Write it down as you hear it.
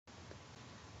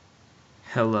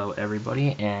Hello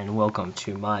everybody and welcome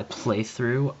to my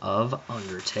playthrough of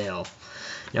Undertale.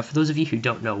 Now for those of you who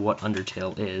don't know what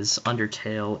Undertale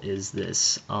is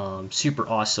this super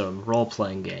awesome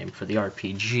role-playing game for the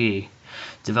RPG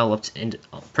developed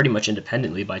pretty much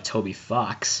independently by Toby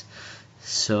Fox.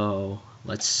 So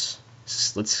let's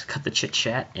cut the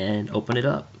chit-chat and open it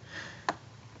up.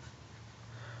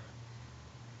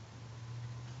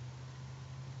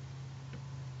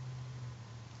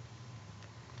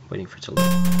 Waiting for it to load.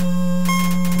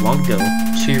 Long ago,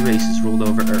 two races ruled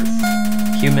over Earth,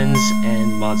 humans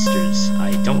and monsters.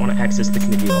 I don't want to access the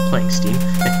community while playing Steam.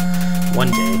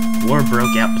 One day, war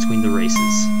broke out between the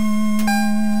races.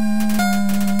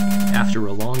 After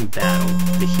a long battle,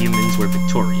 the humans were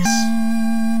victorious.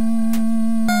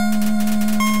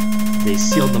 They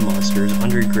sealed the monsters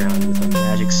underground with a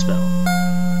magic spell.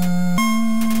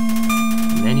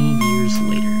 Many years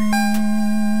later,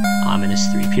 ominous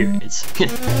 3 periods.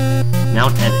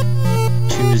 Mount Evan,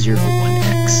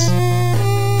 201X.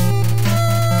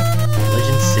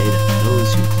 Legends say that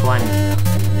those who climb the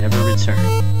mountain never return.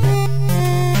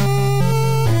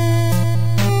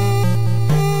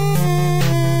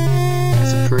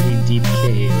 That's a pretty deep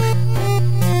cave.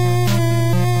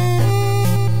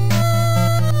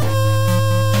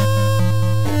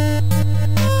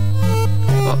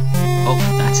 Oh,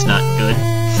 that's not good.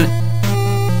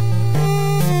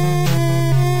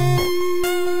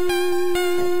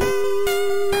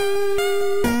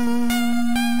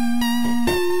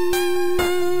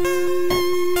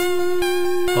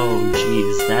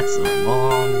 That's a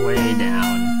long way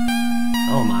down.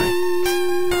 Oh my.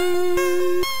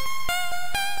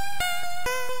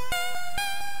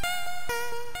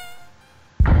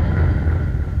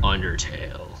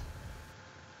 Undertale.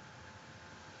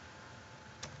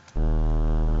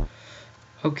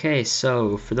 Okay,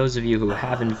 so for those of you who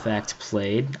have in fact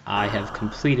played, I have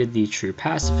completed the True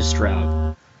Pacifist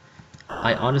route.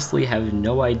 I honestly have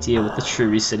no idea what the True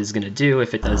Reset is going to do,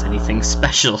 if it does anything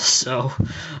special, so,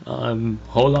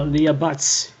 hold on to your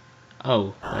butts.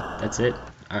 Oh, that's it?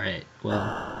 Alright,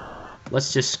 well,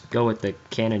 let's just go with the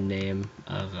canon name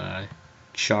of,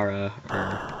 Chara,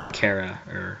 or Kara,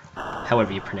 or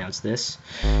however you pronounce this.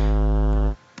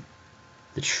 The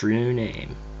true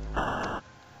name.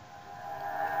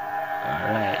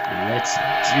 Alright, let's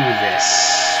do this.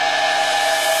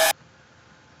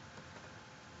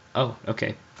 Oh,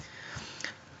 okay.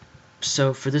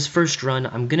 So for this first run,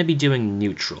 I'm going to be doing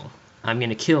neutral. I'm going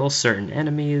to kill certain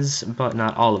enemies, but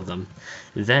not all of them.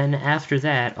 Then after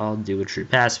that, I'll do a true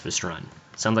pacifist run.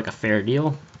 Sounds like a fair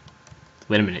deal?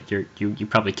 Wait a minute, you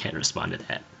probably can't respond to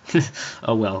that.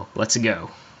 Oh well, let's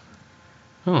go.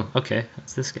 Oh, okay,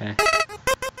 that's this guy.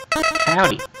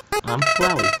 Howdy, I'm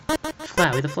Flowey.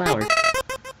 Flowey the flower.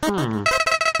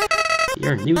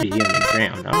 You're new to the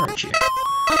underground, aren't you?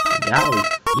 Golly,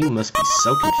 you must be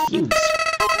so confused.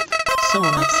 So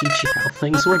I'll teach you how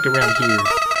things work around here.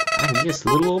 I guess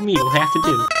little old me will have to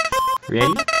do.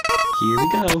 Ready? Here we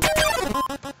go.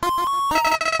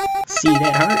 See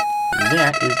that heart?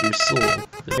 That is your soul,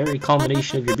 the very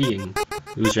culmination of your being.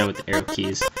 Moves around with the arrow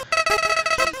keys.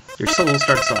 Your soul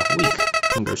starts off weak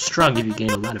and grows strong if you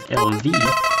gain a lot of LV.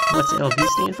 What's LV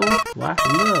stand for? Why,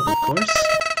 love, of course.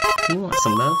 You want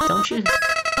some love, don't you?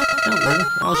 Don't worry,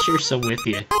 I'll share some with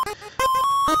you.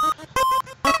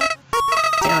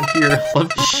 Down here,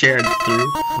 love is shared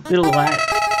through little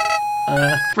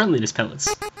friendliness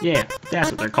pellets. Yeah, that's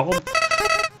what they're called.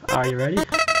 Are you ready?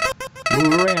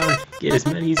 Move around, get as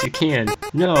many as you can.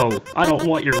 No, I don't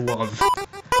want your love.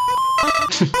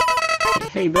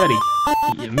 Hey buddy,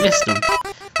 you missed them.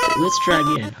 Let's try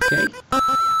again, okay?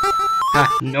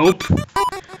 Ha, nope.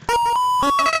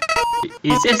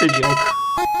 Is this a joke?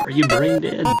 Are you brain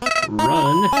dead?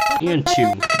 Run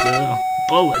into the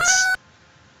bullets.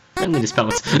 Friendliness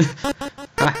pellets.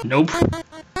 Ah, nope.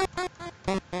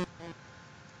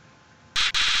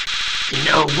 You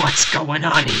know what's going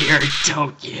on here,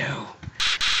 don't you?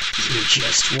 You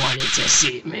just wanted to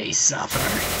see me suffer.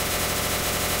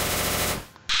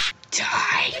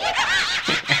 Die.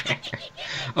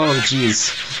 Oh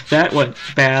jeez, that went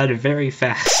bad very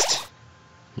fast.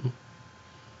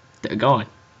 They're gone.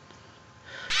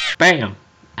 Bam!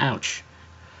 Ouch.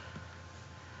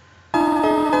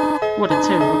 What a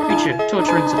terrible creature,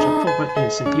 torturing such a poor but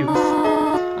innocent youth.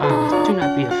 Ah, do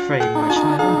not be afraid, my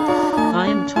child. I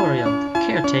am Toriel,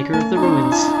 caretaker of the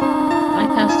ruins. I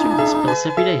pass through this place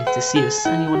every day to see if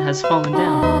anyone has fallen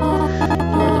down.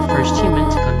 You are the first human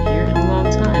to come here in a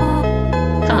long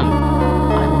time. Come,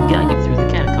 I will guide you through the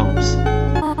catacombs.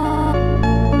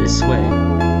 This way.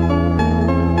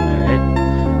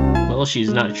 Alright. Well,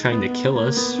 she's not trying to kill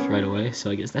us right away,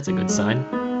 so I guess that's a good sign.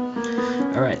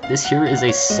 Alright, this here is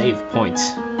a save point.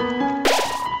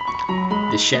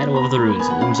 The shadow of the ruins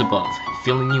looms above,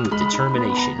 filling you with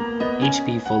determination.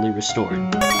 HP fully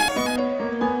restored.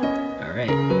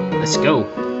 Alright, let's go.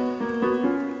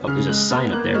 Oh, there's a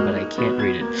sign up there, but I can't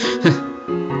read it.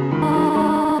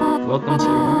 Welcome to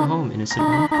your home, innocent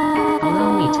one.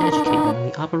 Allow me to educate you on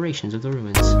the operations of the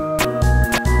ruins.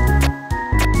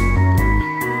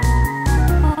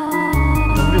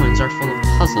 The ruins are full of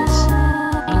puzzles,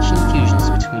 ancient fusions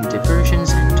between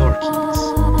diversions and door keys.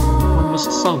 One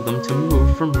must solve them to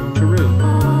move from room to room.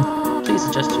 Please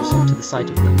adjust yourself to the sight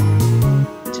of them.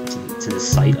 To the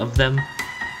sight of them?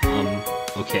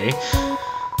 Okay.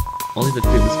 Only the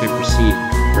fearless may proceed.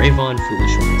 Brave on,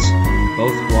 foolish ones.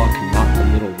 Both walk not the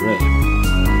middle road.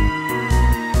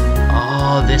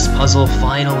 Oh, this puzzle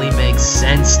finally makes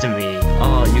sense to me.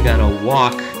 Oh, you gotta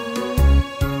walk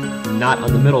not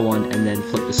on the middle one and then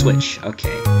flip the switch.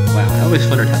 Okay. Wow, I always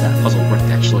wondered how that puzzle worked,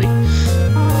 actually.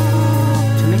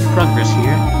 To make progress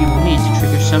here, you will need to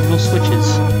trigger several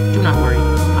switches. Do not worry,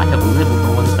 I have labeled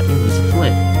the ones that you need to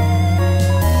flip.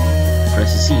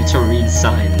 Press Z to read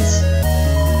signs.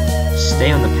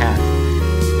 Stay on the path.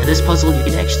 Now this puzzle, you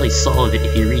can actually solve it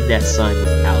if you read that sign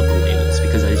without the labels,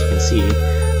 because as you can see,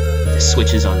 this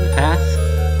switch is on the path,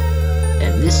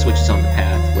 and this switch is on the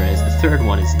path, whereas the third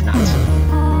one is not.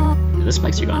 Now the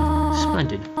spikes are gone.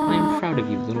 Splendid. I am proud of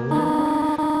you, little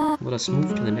one. Let us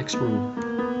move to the next room.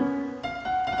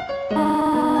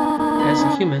 As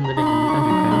a human living in the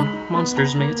underground,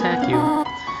 monsters may attack you.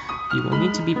 You will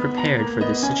need to be prepared for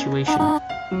this situation.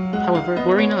 However,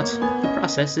 worry not. The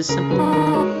process is simple.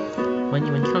 When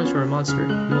you encounter a monster, you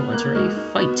will enter a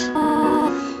fight.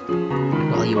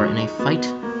 While you are in a fight,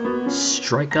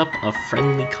 strike up a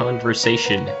friendly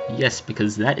conversation. Yes,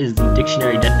 because that is the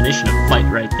dictionary definition of fight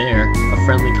right there. A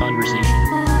friendly conversation.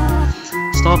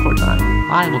 Stall for time.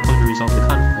 I will come to resolve the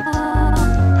conflict.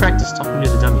 Practice talking to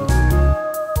the dummy.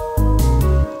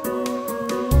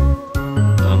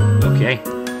 Okay.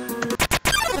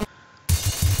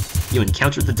 You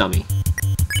encountered the dummy.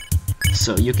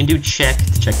 So you can do check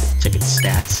to check its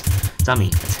stats. Dummy,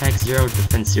 attack 0,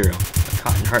 defense 0, a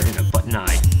cotton heart and a button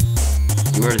eye.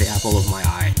 You are the apple of my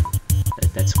eye.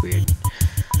 That's weird.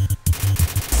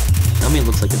 Dummy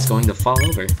looks like it's going to fall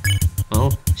over.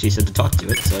 Well, she said to talk to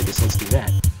it, so I guess let's do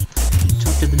that.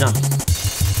 Talk to the dummy.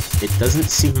 It doesn't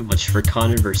seem much for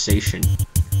conversation.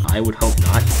 I would hope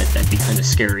not. That'd be kind of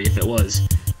scary if it was.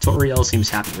 Toriel seems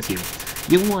happy with you.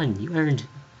 You won. You earned...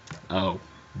 Oh,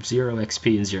 0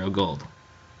 XP and 0 gold.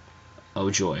 Oh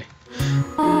joy.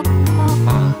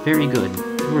 Very good.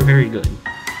 You were very good.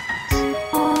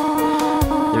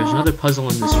 There's another puzzle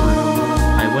in this room.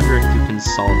 I wonder if you can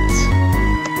solve it.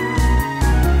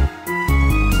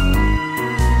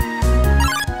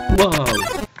 Whoa!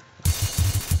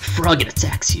 Frog, it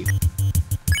attacks you.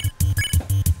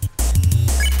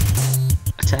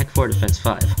 Attack 4, defense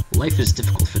 5. Life is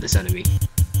difficult for this enemy.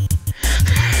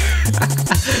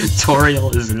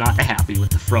 Toriel is not happy with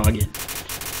the frogget.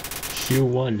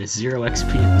 Q1 is 0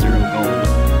 XP and 0 gold.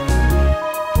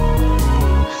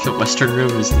 The western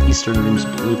room is the eastern room's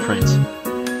blueprint.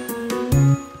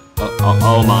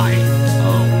 Oh my.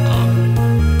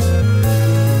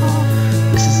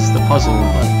 This is the puzzle,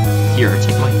 but here,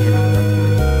 take my hand.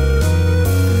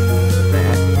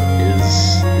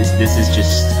 This is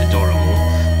just adorable.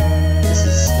 This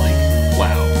is like,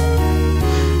 wow.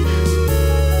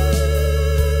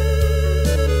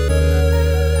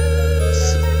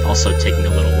 Also taking a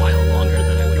little while longer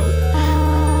than I would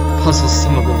hope. Puzzles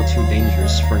seem a little too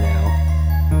dangerous for now.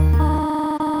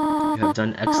 You have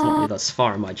done excellently thus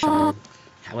far, my child.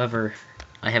 However,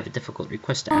 I have a difficult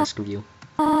request to ask of you.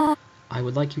 I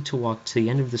would like you to walk to the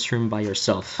end of this room by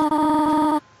yourself.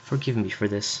 Forgive me for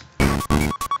this.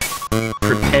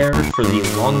 Prepare for the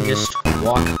longest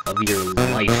walk of your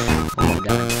life. Oh my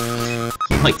god.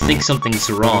 You might think something's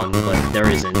wrong, but there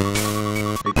isn't.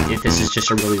 This is just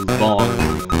a really long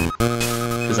room.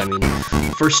 Because, I mean,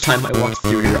 the first time I walked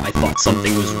through here, I thought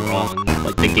something was wrong.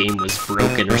 Like the game was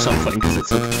broken or something, because it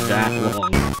took that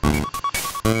long.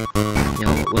 You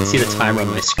know, let's see the timer on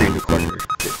my screen recorder.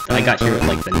 I got here at,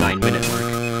 like, the 9-minute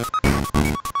mark.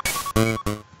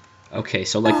 Okay,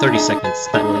 so, like, 30 seconds.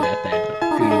 It's not really that bad.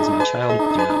 Greetings, my child.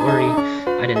 Do not worry.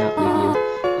 I did not leave you.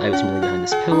 I was merely behind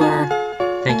this pillar.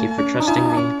 Thank you for trusting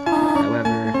me.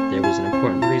 However, there was an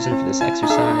important reason for this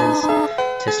exercise.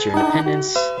 Test your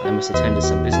independence. I must attend to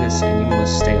some business, and you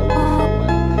must stay alone for a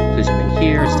while. Please remain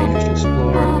here. It's dangerous to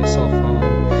explore. Leave your cell phone.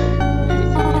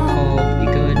 Anything you call, be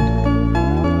good.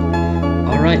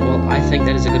 Alright, well, I think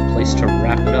that is a good place to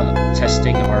wrap it up.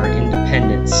 Testing our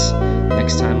independence.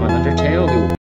 Next time on Undertale, we will